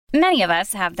Many of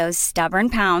us have those stubborn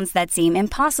pounds that seem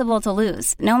impossible to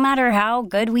lose, no matter how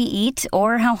good we eat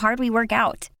or how hard we work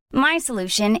out. My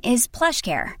solution is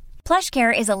PlushCare.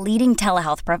 PlushCare is a leading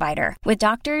telehealth provider with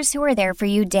doctors who are there for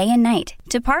you day and night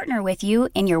to partner with you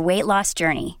in your weight loss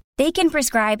journey. They can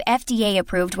prescribe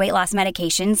FDA-approved weight loss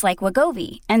medications like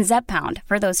Wegovy and Zepbound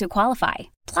for those who qualify.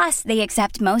 Plus, they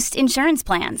accept most insurance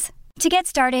plans. To get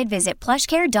started, visit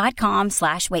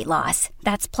plushcare.com/weightloss.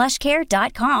 That's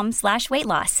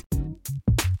plushcare.com/weightloss.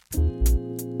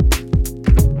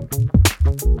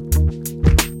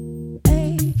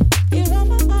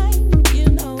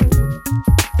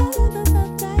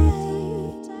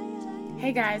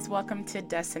 Hey guys, welcome to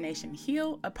Destination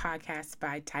Heal, a podcast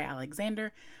by Ty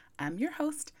Alexander. I'm your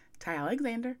host, Ty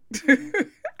Alexander.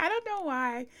 I don't know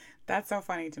why that's so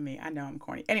funny to me. I know I'm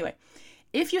corny. Anyway,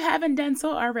 if you haven't done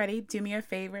so already, do me a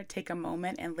favor, take a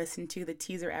moment and listen to the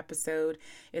teaser episode.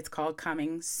 It's called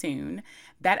Coming Soon.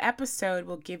 That episode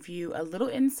will give you a little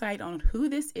insight on who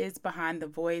this is behind the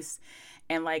voice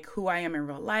and like who I am in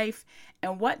real life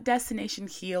and what Destination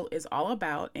Heal is all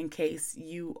about in case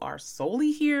you are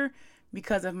solely here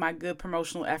because of my good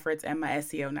promotional efforts and my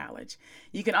SEO knowledge.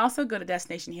 You can also go to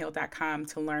destinationheal.com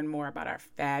to learn more about our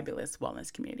fabulous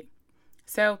wellness community.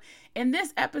 So in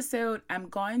this episode, I'm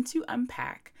going to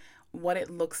unpack what it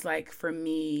looks like for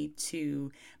me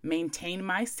to maintain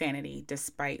my sanity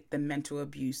despite the mental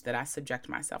abuse that I subject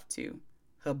myself to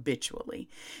habitually.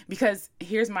 Because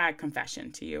here's my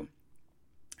confession to you.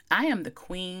 I am the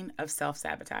queen of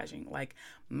self-sabotaging. Like,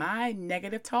 my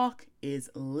negative talk is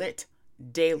lit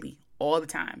daily, all the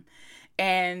time.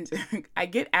 And I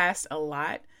get asked a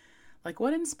lot, like,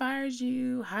 what inspires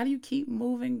you? How do you keep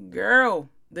moving? Girl,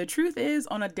 the truth is,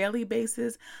 on a daily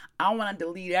basis, I want to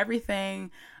delete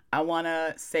everything. I want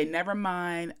to say, never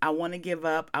mind. I want to give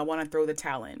up. I want to throw the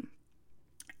towel in.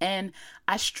 And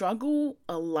I struggle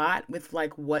a lot with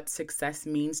like what success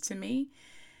means to me.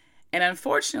 And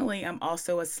unfortunately, I'm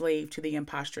also a slave to the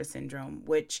imposter syndrome,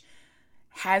 which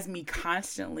has me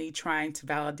constantly trying to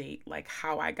validate like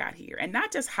how I got here. And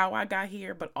not just how I got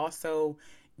here, but also,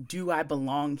 do I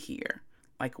belong here?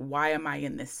 Like, why am I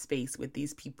in this space with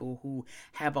these people who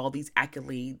have all these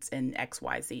accolades and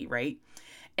XYZ, right?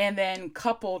 And then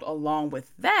coupled along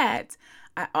with that,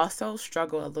 I also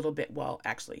struggle a little bit. Well,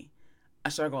 actually, I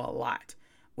struggle a lot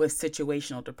with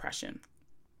situational depression.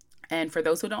 And for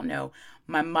those who don't know,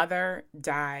 my mother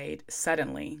died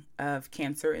suddenly of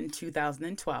cancer in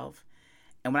 2012.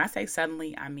 And when I say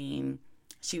suddenly, I mean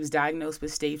she was diagnosed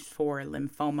with stage 4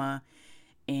 lymphoma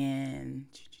in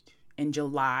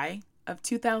July of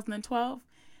 2012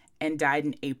 and died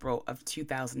in April of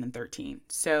 2013.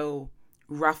 So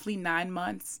roughly 9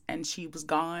 months and she was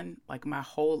gone, like my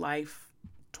whole life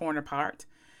torn apart.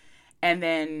 And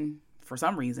then for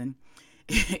some reason,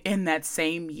 in that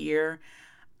same year,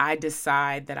 I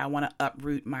decide that I want to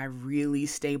uproot my really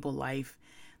stable life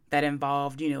that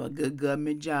involved, a good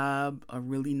government job, a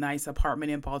really nice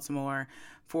apartment in Baltimore,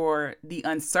 for the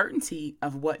uncertainty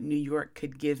of what New York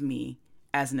could give me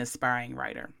as an aspiring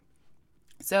writer.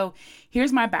 So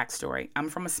here's my backstory. I'm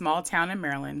from a small town in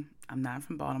Maryland. I'm not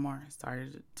from Baltimore.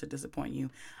 Sorry to disappoint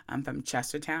you. I'm from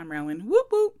Chestertown, Maryland.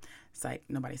 Whoop, whoop. It's like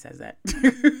nobody says that.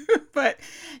 But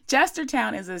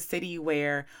Chestertown is a city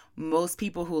where most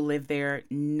people who live there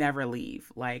never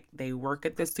leave. Like, they work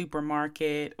at the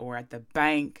supermarket or at the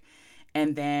bank.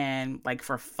 And then, like,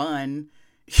 for fun,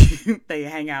 they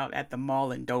hang out at the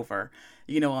mall in Dover,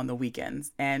 on the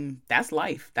weekends. And that's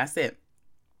life. That's it.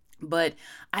 But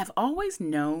I've always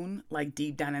known, like,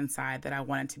 deep down inside that I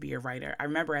wanted to be a writer. I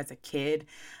remember as a kid,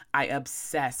 I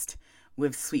obsessed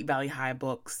with Sweet Valley High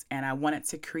books, and I wanted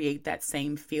to create that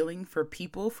same feeling for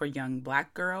people, for young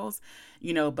Black girls,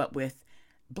 but with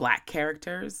Black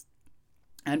characters.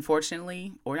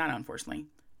 Unfortunately, or not unfortunately,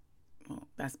 well,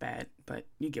 that's bad, but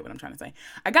you get what I'm trying to say.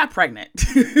 I got pregnant.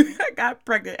 I got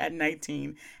pregnant at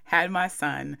 19, had my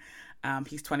son.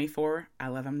 He's 24. I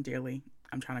love him dearly.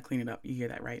 I'm trying to clean it up. You hear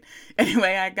that, right?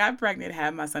 Anyway, I got pregnant,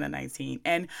 had my son at 19,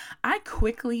 and I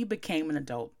quickly became an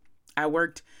adult. I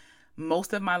worked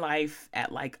most of my life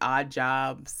at like odd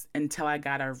jobs until I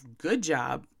got a good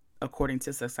job, according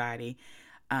to society.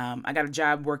 I got a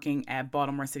job working at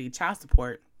Baltimore City Child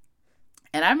Support.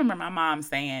 And I remember my mom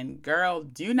saying, girl,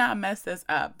 do not mess this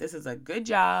up. This is a good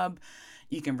job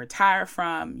you can retire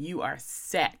from. You are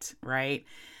set, right?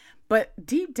 But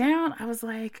deep down, I was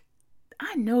like,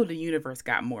 I know the universe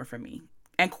got more for me.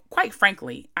 And quite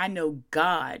frankly, I know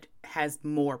God has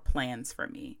more plans for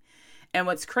me. And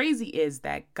what's crazy is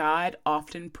that God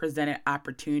often presented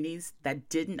opportunities that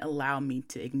didn't allow me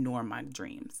to ignore my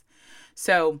dreams.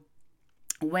 So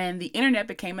when the internet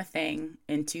became a thing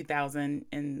in 2000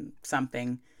 and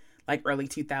something, like early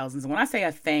 2000s. When I say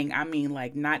a thing, I mean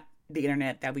like not the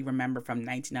internet that we remember from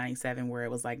 1997 where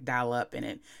it was like dial up and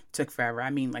it took forever. I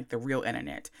mean like the real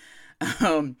internet.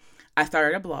 I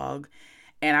started a blog,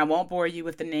 and I won't bore you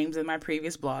with the names of my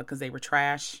previous blog because they were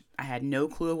trash. I had no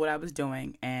clue what I was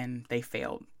doing and they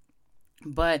failed.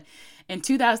 But in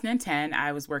 2010,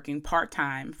 I was working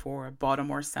part-time for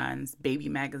Baltimore Sun's baby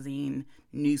magazine,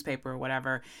 newspaper, or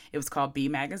whatever. It was called B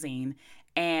Magazine.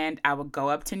 And I would go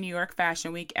up to New York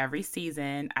Fashion Week every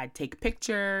season. I'd take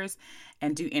pictures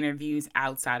and do interviews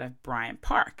outside of Bryant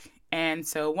Park. And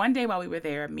so one day while we were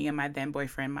there, me and my then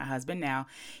boyfriend, my husband now,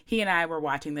 he and I were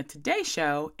watching the Today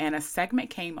Show, and a segment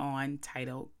came on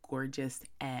titled Gorgeous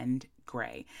and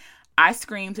Gray. I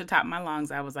screamed to the top of my lungs.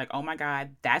 I was like, oh my God,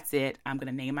 that's it. I'm going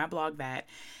to name my blog that.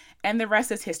 And the rest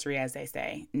is history, as they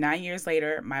say. 9 years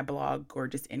later, my blog,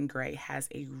 Gorgeous and Gray, has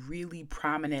a really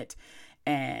prominent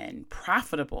and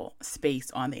profitable space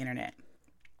on the internet.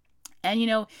 And, you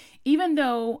know, even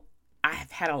though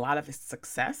I've had a lot of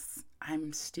success,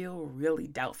 I'm still really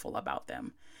doubtful about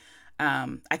them.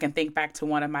 I can think back to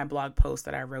one of my blog posts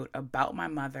that I wrote about my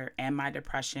mother and my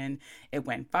depression. It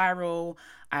went viral.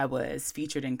 I was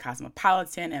featured in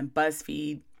Cosmopolitan and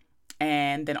BuzzFeed.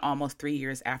 And then almost 3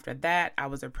 years after that, I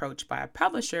was approached by a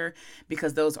publisher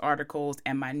because those articles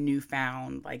and my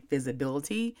newfound like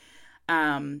visibility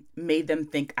made them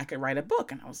think I could write a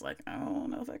book. And I was like, I don't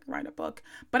know if I could write a book,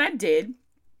 but I did.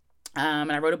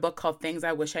 And I wrote a book called Things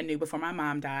I Wish I Knew Before My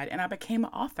Mom Died, and I became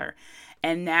an author.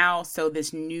 And now, so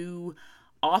this new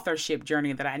authorship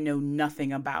journey that I know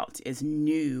nothing about is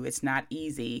new. It's not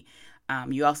easy.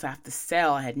 You also have to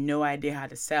sell. I had no idea how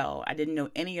to sell. I didn't know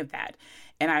any of that.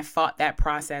 And I fought that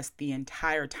process the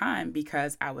entire time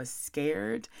because I was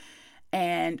scared.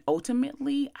 And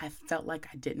ultimately, I felt like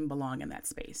I didn't belong in that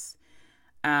space.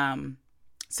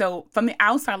 So from the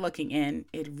outside looking in,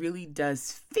 it really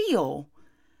does feel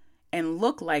and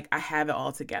look like I have it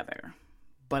all together,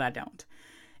 but I don't.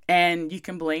 And you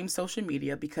can blame social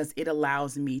media because it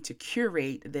allows me to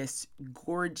curate this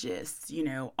gorgeous, you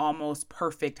know, almost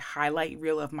perfect highlight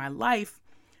reel of my life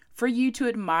for you to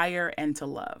admire and to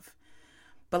love.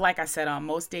 But like I said, on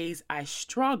most days, I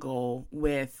struggle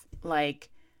with like,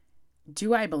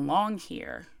 do I belong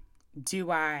here?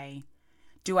 Do I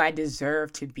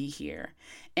deserve to be here?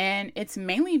 And it's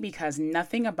mainly because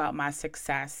nothing about my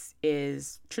success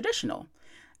is traditional.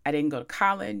 I didn't go to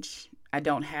college. I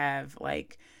don't have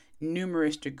like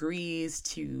numerous degrees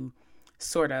to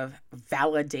sort of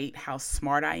validate how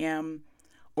smart I am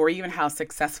or even how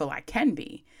successful I can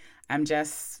be. I'm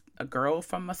just a girl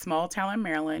from a small town in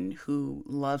Maryland who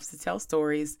loves to tell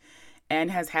stories and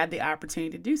has had the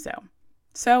opportunity to do so.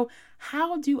 So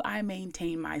how do I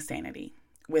maintain my sanity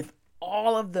with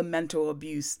all of the mental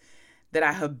abuse that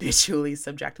I habitually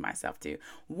subject myself to?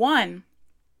 One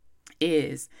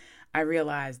is I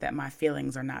realize that my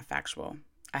feelings are not factual.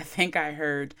 I think I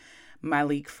heard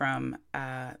Myleik from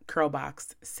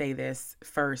Curlbox say this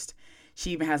first.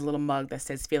 She even has a little mug that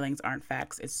says feelings aren't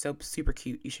facts. It's so super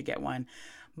cute. You should get one.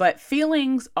 But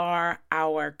feelings are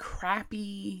our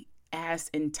crappy ass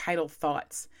entitled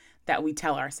thoughts that we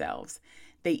tell ourselves.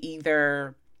 They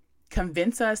either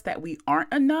convince us that we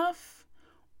aren't enough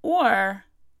or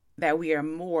that we are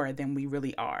more than we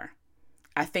really are.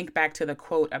 I think back to the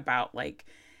quote about like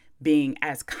being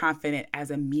as confident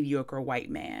as a mediocre white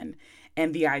man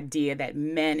and the idea that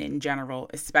men in general,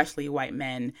 especially white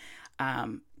men,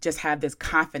 just have this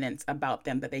confidence about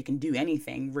them that they can do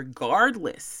anything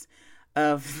regardless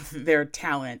of their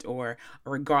talent or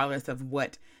regardless of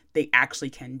what they actually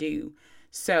can do.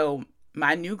 So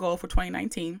my new goal for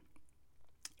 2019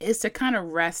 is to kind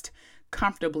of rest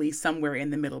comfortably somewhere in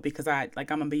the middle because I'm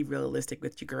going to be realistic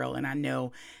with you, girl. And I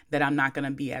know that I'm not going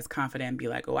to be as confident and be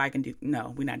like, oh, I can do.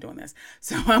 No, we're not doing this.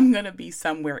 So I'm going to be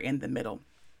somewhere in the middle.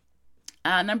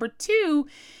 Number 2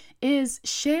 is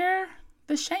share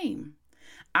the shame.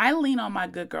 I lean on my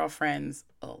good girlfriends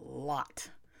a lot.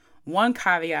 One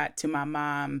caveat to my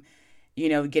mom,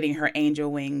 getting her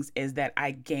angel wings is that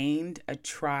I gained a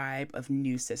tribe of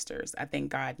new sisters. I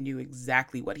think God knew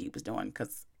exactly what he was doing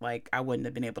because I wouldn't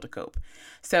have been able to cope.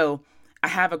 So I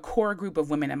have a core group of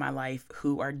women in my life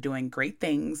who are doing great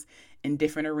things in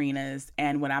different arenas.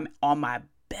 And when I'm on my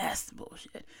best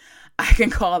bullshit, I can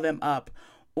call them up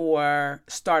or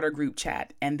start a group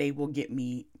chat and they will get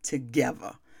me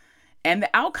together. And the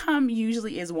outcome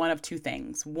usually is one of two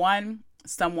things. One,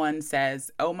 someone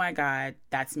says, oh my God,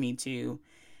 that's me too.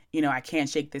 I can't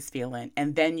shake this feeling.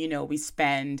 And then, we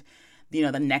spend,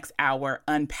 the next hour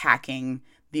unpacking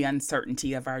the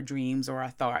uncertainty of our dreams or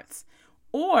our thoughts.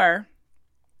 Or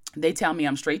they tell me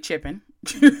I'm straight chipping.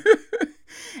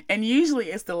 And usually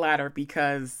it's the latter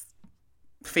because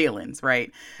feelings,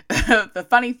 right? The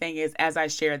funny thing is, as I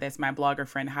share this, my blogger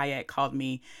friend Hayek called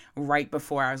me right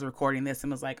before I was recording this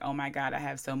and was like, oh my God, I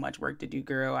have so much work to do,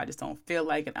 girl. I just don't feel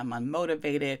like it. I'm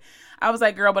unmotivated. I was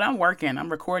like, girl, but I'm working.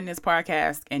 I'm recording this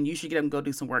podcast and you should get up and go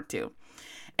do some work too.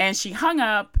 And she hung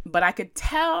up, but I could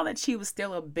tell that she was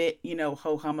still a bit,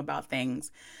 ho-hum about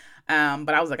things.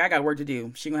 But I was like, I got work to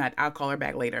do. I'll call her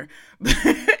back later.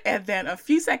 And then a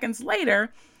few seconds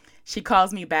later, she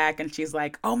calls me back and she's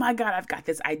like, oh my God, I've got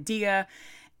this idea.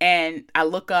 And I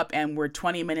look up and we're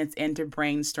 20 minutes into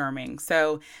brainstorming.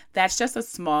 So that's just a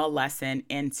small lesson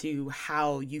into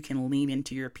how you can lean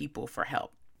into your people for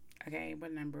help. Okay,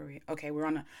 what number are we? Okay, we're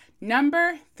on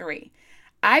number 3.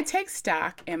 I take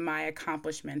stock in my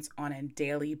accomplishments on a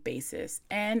daily basis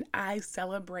and I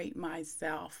celebrate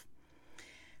myself.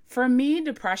 For me,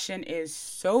 depression is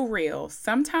so real.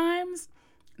 Sometimes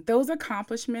those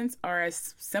accomplishments are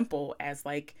as simple as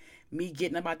like me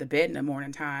getting up out the bed in the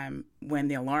morning time when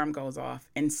the alarm goes off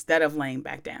instead of laying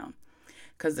back down.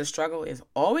 Because the struggle is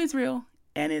always real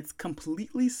and it's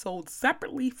completely sold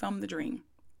separately from the dream.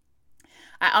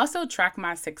 I also track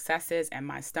my successes and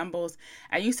my stumbles.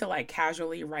 I used to like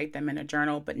casually write them in a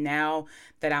journal, but now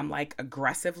that I'm like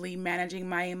aggressively managing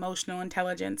my emotional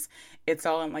intelligence, it's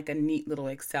all in like a neat little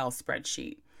Excel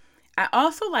spreadsheet. I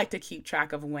also like to keep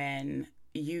track of when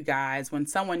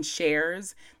someone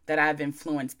shares that I've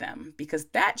influenced them, because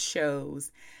that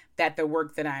shows that the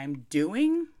work that I'm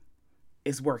doing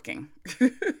is working.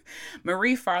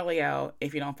 Marie Forleo,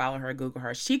 if you don't follow her, Google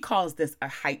her, she calls this a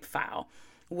hype file,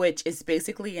 which is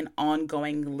basically an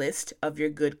ongoing list of your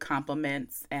good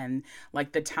compliments and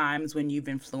like the times when you've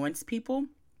influenced people.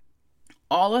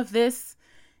 All of this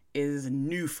is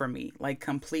new for me, like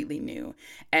completely new.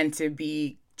 And to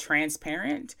be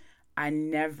transparent, I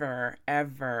never,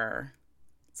 ever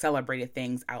celebrated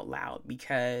things out loud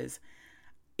because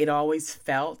it always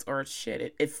felt,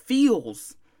 it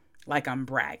feels like I'm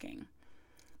bragging.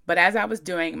 But as I was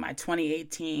doing my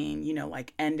 2018,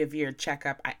 like end of year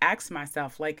checkup, I asked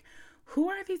myself, like, who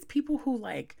are these people who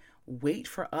like wait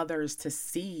for others to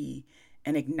see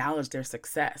and acknowledge their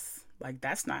success? Like,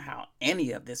 that's not how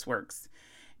any of this works,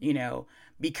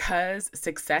 because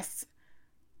success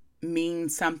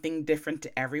means something different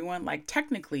to everyone. Like,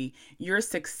 technically, your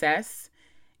success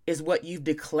is what you've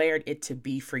declared it to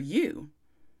be for you,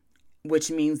 which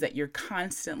means that you're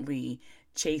constantly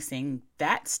chasing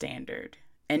that standard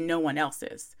and no one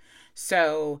else's.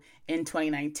 So in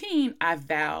 2019, I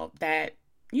vowed that,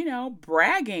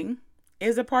 bragging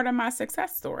is a part of my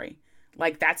success story.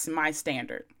 Like, that's my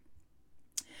standard.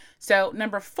 So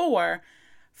number 4,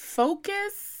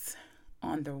 focus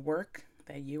on the work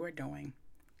that you are doing.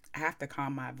 I have to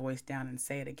calm my voice down and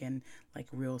say it again, like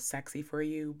real sexy for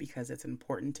you, because it's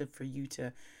important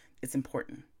it's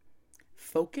important.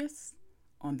 Focus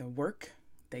on the work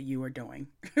that you are doing.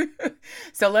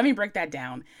 So let me break that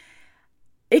down.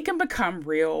 It can become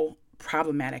real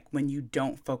problematic when you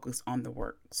don't focus on the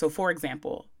work. So for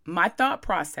example, my thought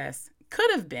process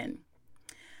could have been,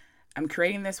 I'm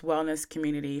creating this wellness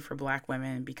community for Black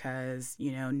women because,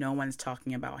 no one's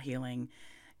talking about healing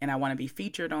and I want to be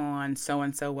featured on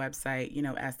so-and-so website,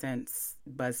 Essence,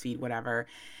 BuzzFeed, whatever.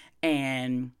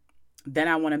 And then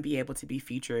I want to be able to be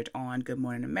featured on Good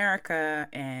Morning America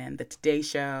and the Today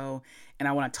Show. And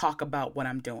I want to talk about what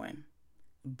I'm doing.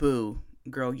 Boo,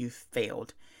 girl, you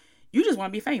failed. You just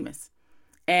want to be famous.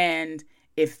 And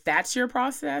if that's your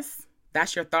process,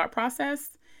 that's your thought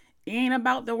process, it ain't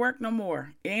about the work no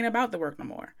more.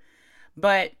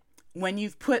 But when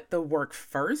you've put the work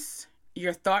first,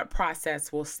 your thought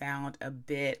process will sound a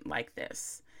bit like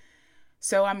this.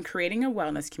 So I'm creating a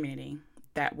wellness community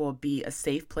that will be a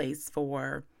safe place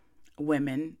for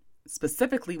women,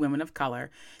 specifically women of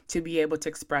color, to be able to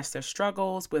express their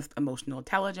struggles with emotional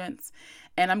intelligence.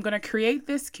 And I'm going to create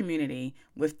this community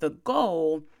with the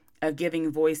goal of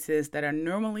giving voices that are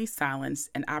normally silenced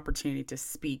an opportunity to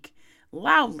speak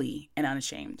loudly and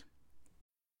unashamed.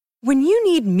 When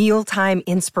you need mealtime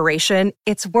inspiration,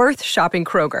 it's worth shopping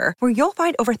Kroger, where you'll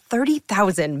find over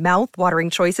 30,000 mouth-watering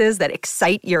choices that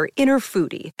excite your inner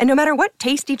foodie. And no matter what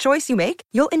tasty choice you make,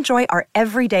 you'll enjoy our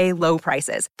everyday low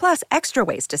prices, plus extra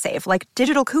ways to save, like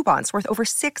digital coupons worth over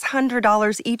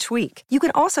 $600 each week. You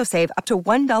can also save up to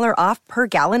 $1 off per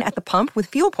gallon at the pump with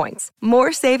fuel points.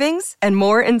 More savings and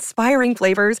more inspiring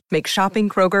flavors make shopping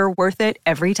Kroger worth it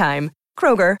every time.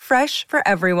 Kroger, fresh for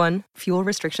everyone. Fuel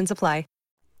restrictions apply.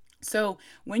 So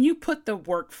when you put the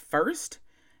work first,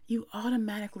 you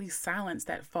automatically silence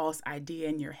that false idea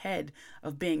in your head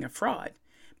of being a fraud,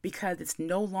 because it's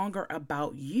no longer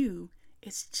about you.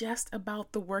 It's just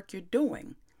about the work you're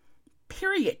doing.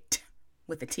 Period.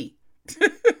 With a T.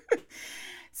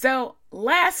 So,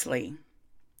 lastly,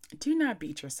 do not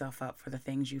beat yourself up for the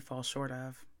things you fall short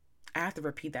of. I have to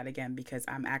repeat that again because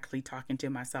I'm actually talking to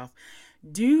myself.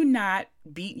 Do not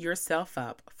beat yourself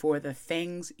up for the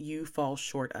things you fall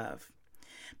short of.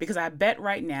 Because I bet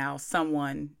right now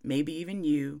someone, maybe even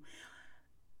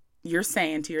you're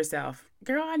saying to yourself,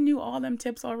 girl, I knew all them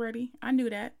tips already. I knew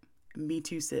that. Me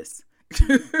too, sis.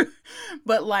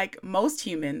 But like most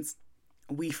humans,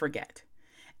 we forget.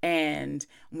 And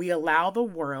we allow the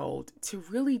world to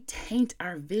really taint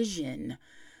our vision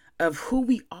of who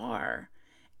we are.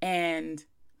 And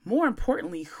more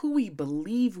importantly, who we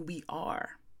believe we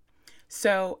are.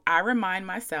 So I remind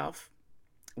myself,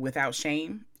 without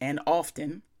shame and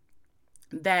often,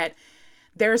 that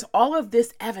there's all of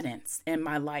this evidence in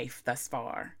my life thus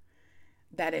far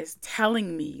that is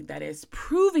telling me, that is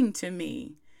proving to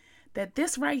me that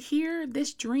this right here,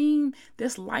 this dream,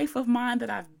 this life of mine that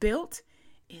I've built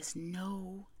is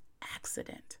no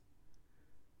accident.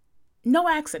 No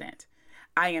accident.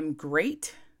 I am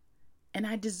great and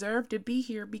I deserve to be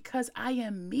here because I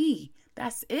am me.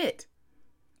 That's it.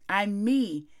 I'm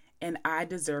me and I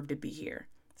deserve to be here.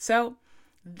 So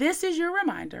this is your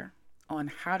reminder on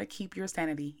how to keep your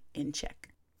sanity in check.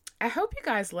 I hope you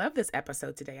guys loved this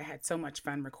episode today. I had so much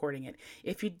fun recording it.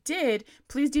 If you did,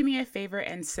 please do me a favor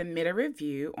and submit a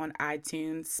review on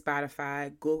iTunes,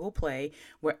 Spotify, Google Play,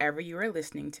 wherever you are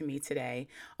listening to me today.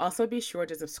 Also, be sure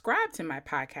to subscribe to my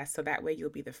podcast so that way you'll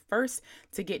be the first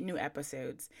to get new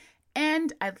episodes.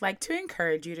 And I'd like to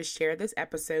encourage you to share this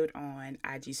episode on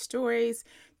IG Stories,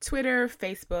 Twitter,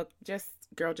 Facebook, just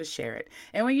share it.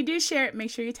 And when you do share it, make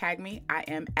sure you tag me. I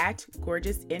am at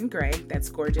Gorgeous in Gray. That's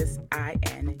Gorgeous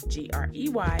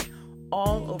INGREY,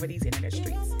 all over these internet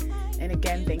streets. And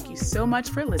again, thank you so much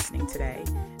for listening today.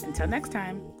 Until next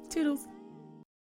time, toodles.